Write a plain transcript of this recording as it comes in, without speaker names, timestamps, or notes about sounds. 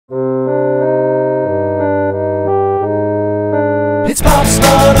It's Pop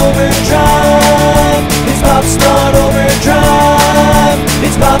Smart Overdrive. It's Pop Smart Overdrive.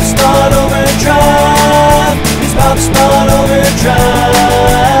 It's Pop Smart Overdrive. It's Pop Smart Overdrive.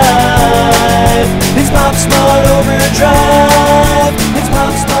 It's Pop Smart Overdrive. It's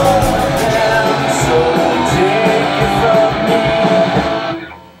Pop Smart Overdrive. So take it from me.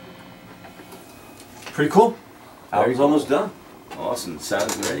 Pretty cool. Album's almost done. Awesome,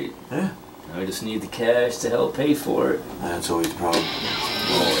 sounds great. Yeah. Now we just need the cash to help pay for it. That's always the problem.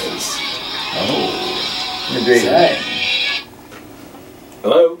 Always. Oh, great.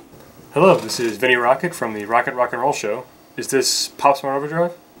 Hello? Hello, this is Vinny Rocket from the Rocket Rock and Roll Show. Is this Pop Smart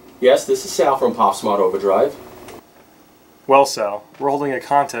Overdrive? Yes, this is Sal from Pop Smart Overdrive. Well, Sal, we're holding a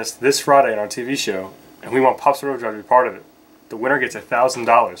contest this Friday on our TV show, and we want Pop Smart Overdrive to be part of it. The winner gets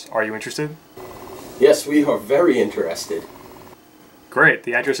 $1,000. Are you interested? Yes, we are very interested. Great.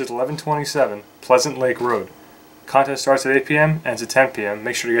 The address is 1127 Pleasant Lake Road. Contest starts at 8 p.m. and ends at 10 p.m.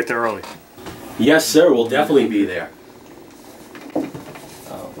 Make sure to get there early. Yes, sir, we'll definitely be there.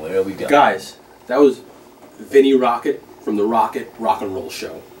 Oh, where we go? Guys, that was Vinny Rocket from the Rocket Rock and Roll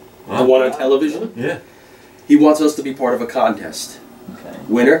Show. The one on television? Yeah. He wants us to be part of a contest. Okay.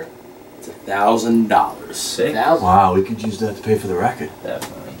 Winner, it's $1,000. Sick. Wow, we could use that to pay for the record.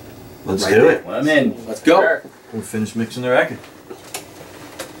 Definitely. Let's Right do there. it. Well, I'm in. Let's go. Sure. We'll finish mixing the record.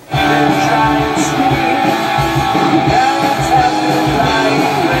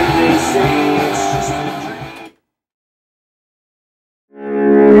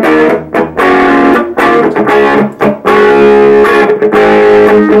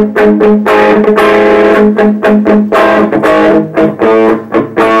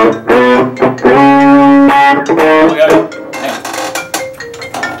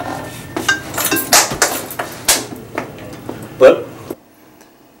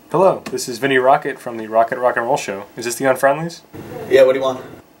 Hello, this is Vinny Rocket from the Rocket Rock and Roll Show. Is this the Unfriendlies? Yeah, what do you want?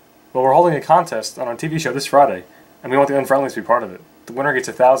 Well, we're holding a contest on our TV show this Friday, and we want the Unfriendlies to be part of it. The winner gets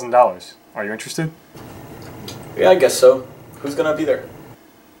 $1,000. Are you interested? Yeah, I guess so. Who's gonna be there?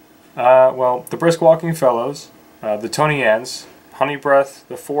 Well, the Brisk Walking Fellows, the Tony Anns, Honey Breath,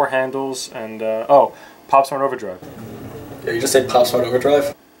 the Four Handles, and, Pop Smart Overdrive. Yeah, you just said Pop Smart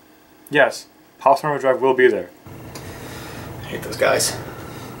Overdrive? Yes, Pop Smart Overdrive will be there. I hate those guys.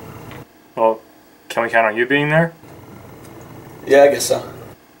 Well, can we count on you being there? Yeah, I guess so.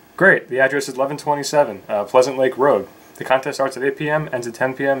 Great. The address is 1127 Pleasant Lake Road. The contest starts at 8 p.m., ends at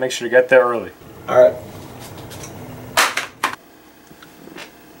 10 p.m. Make sure to get there early. Alright.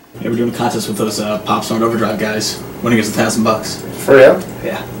 Yeah, we're doing a contest with those Pop Smart Overdrive guys. Winner gets $1,000. For real?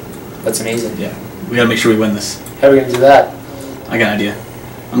 Yeah. That's amazing. Yeah. We gotta make sure we win this. How are we gonna do that? I got an idea.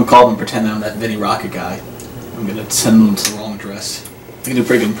 I'm gonna call them and pretend that I'm that Vinny Rocket guy. I'm gonna send them to the wrong address. I can do a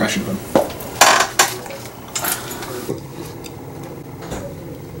pretty good impression of him.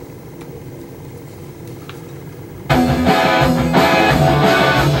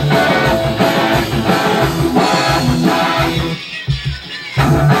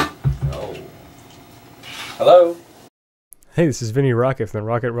 Hello? Hey, this is Vinny Rocket from the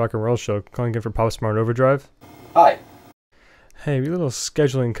Rocket Rock and Roll Show, calling in for Pop Smart Overdrive. Hi. Hey, we had a little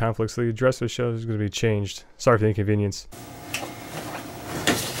scheduling conflict, so the address of the show is going to be changed. Sorry for the inconvenience.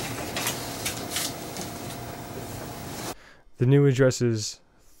 The new address is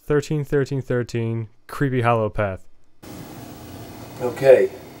 131313 Creepy Hollow Path. Okay.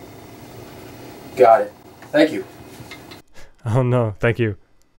 Got it. Thank you. Oh no, thank you.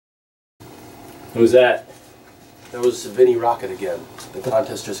 Who's that? That was Vinny Rocket again. The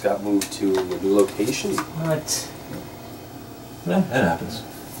contest just got moved to a new location. What? Yeah, that happens.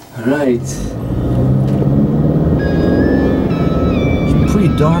 Alright. It's pretty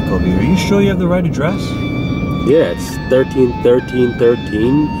dark over here. Are you sure you have the right address? Yeah, it's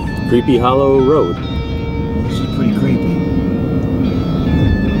 131313 Creepy Hollow Road. This is pretty creepy.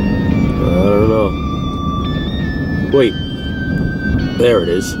 I don't know. Wait. There it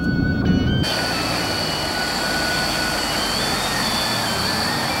is.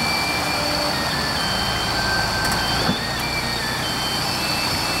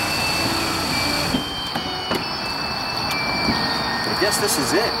 I guess this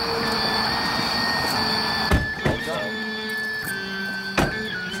is it.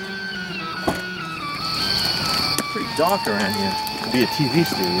 Pretty dark around here. Could be a TV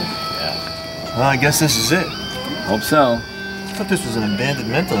studio. Yeah. Well, I guess this is it. Hope so. I thought this was an abandoned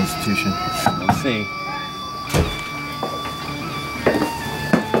mental institution. Let's see.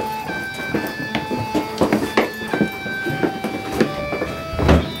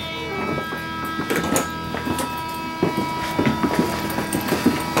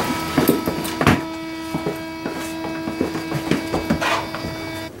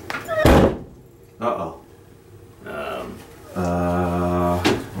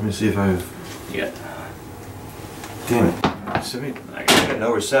 see if I... Yeah. Damn it. I got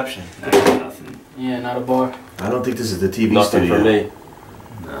no reception. I got nothing. Yeah, not a bar. I don't think this is the TV Nothing studio. for me.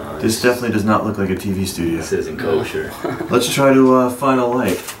 No, This definitely does not look like a TV studio. this isn't kosher. Let's try to find a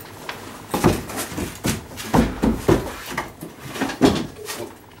light.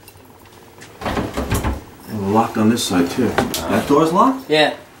 And we're locked on this side too. That door's locked?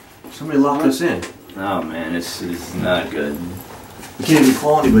 Yeah. Somebody locked us in. Oh man, this is not good. We can't even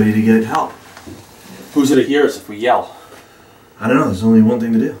call anybody to get help. Who's gonna hear us if we yell? I don't know, there's only one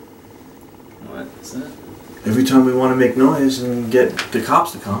thing to do. What's that? Every time we want to make noise and get the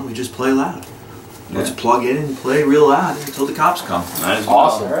cops to come, we just play loud. Let's Yeah. plug in and play real loud until the cops come. Might as well.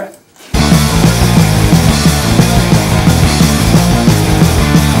 Awesome. Alright.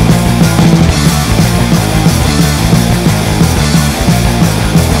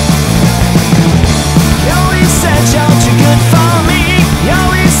 You always said you're too good for me. You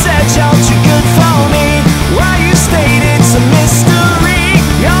always said you're too good for me. Why you stayed, it's a mystery.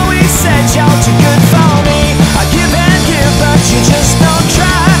 You always said you're too good for me. I give and give, but you just don't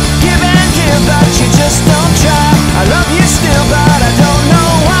try. Give and give, but you just don't try. I love you still, but I don't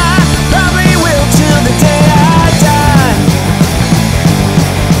know why. Probably will till the day I die.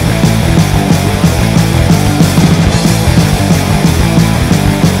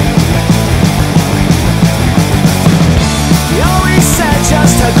 You always said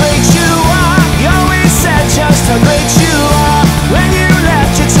just how great you are. You always said just how great you are. When you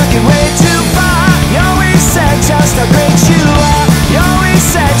left, you took it way too far. You always said just how great you are. You always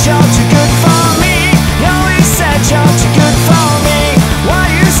said you're too good for me. You always said you're too good for me. Why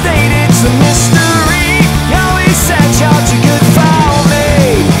you stayed, it's a mystery. You always said you're too good for me.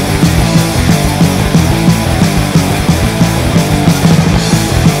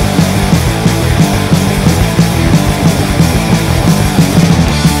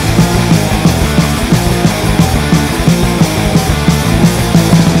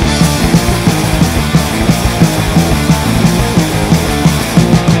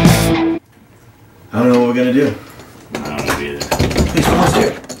 I don't know what we're gonna do. I don't know either. Hey, someone's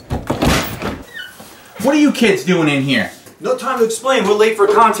here. What are you kids doing in here? No time to explain, we're late for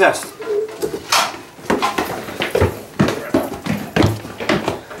a contest.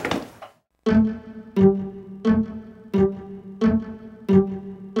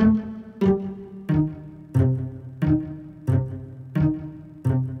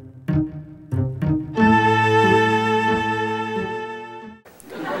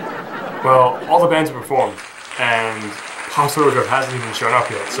 Well, all the bands have performed, and Pops Overdrive hasn't even shown up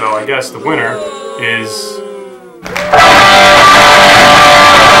yet, so I guess the winner is...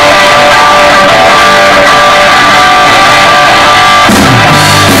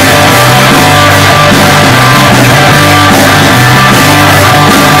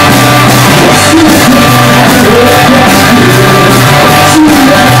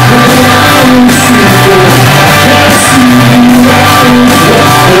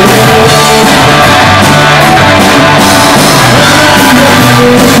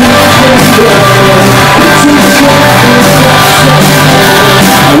 It's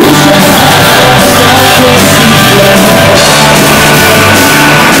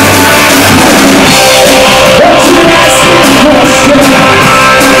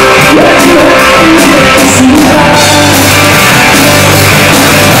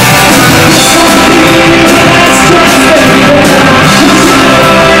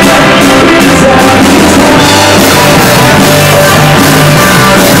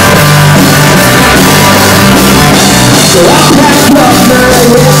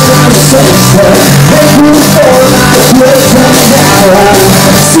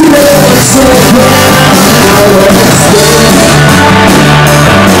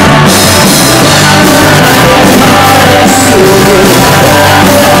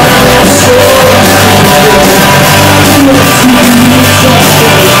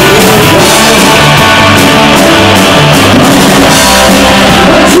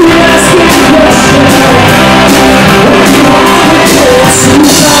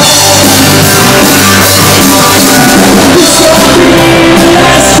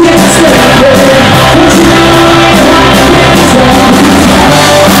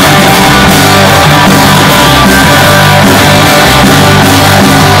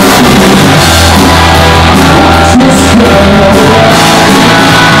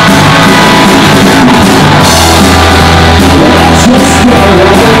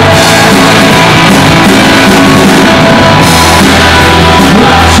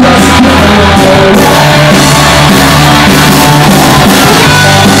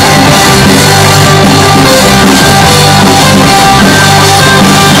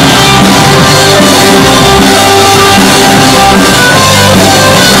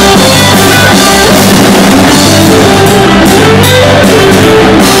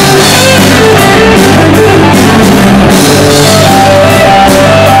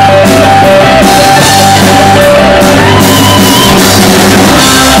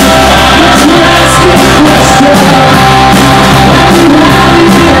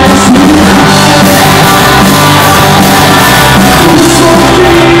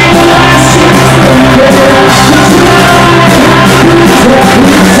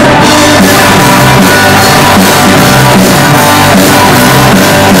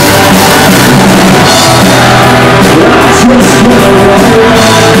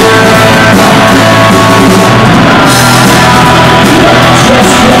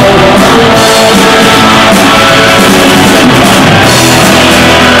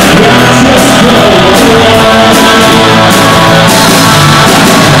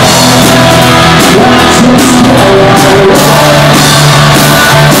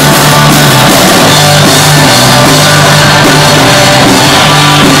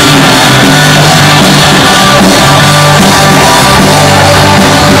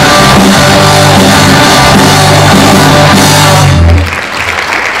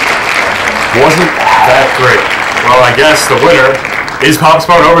Wasn't that great? Well, I guess the winner is Pop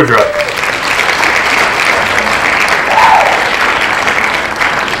Smart Overdrive.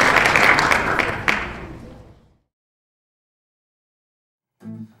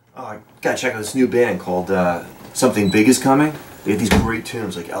 Oh, I gotta check out this new band called Something Big Is Coming. They have these great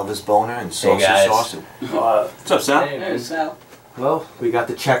tunes like Elvis Boner and Saucy guys. Saucy. What's up, Sal? Hey, Sal. Well, we got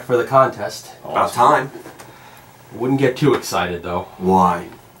the check for the contest. About time. Wouldn't get too excited though. Why?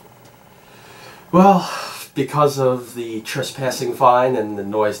 Well, because of the trespassing fine and the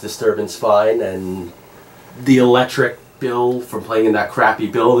noise disturbance fine and the electric bill from playing in that crappy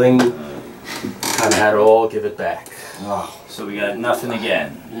building, kind of had to all give it back. Oh, So we got nothing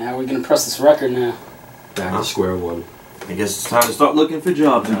again. Yeah, we're gonna press this record now. Back to square one. I guess it's time to start looking for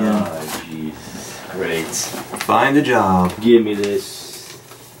jobs again. Oh, jeez. Great. Find a job. Give me this.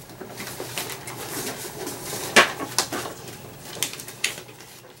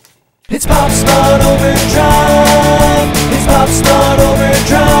 It's Pop Smart Overdrive. It's Pop Smart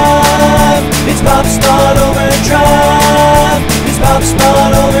Overdrive. It's Pop Smart Overdrive. It's Pop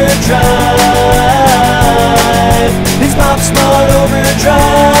Smart Overdrive. It's Pop Smart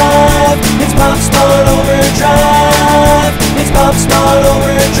Overdrive.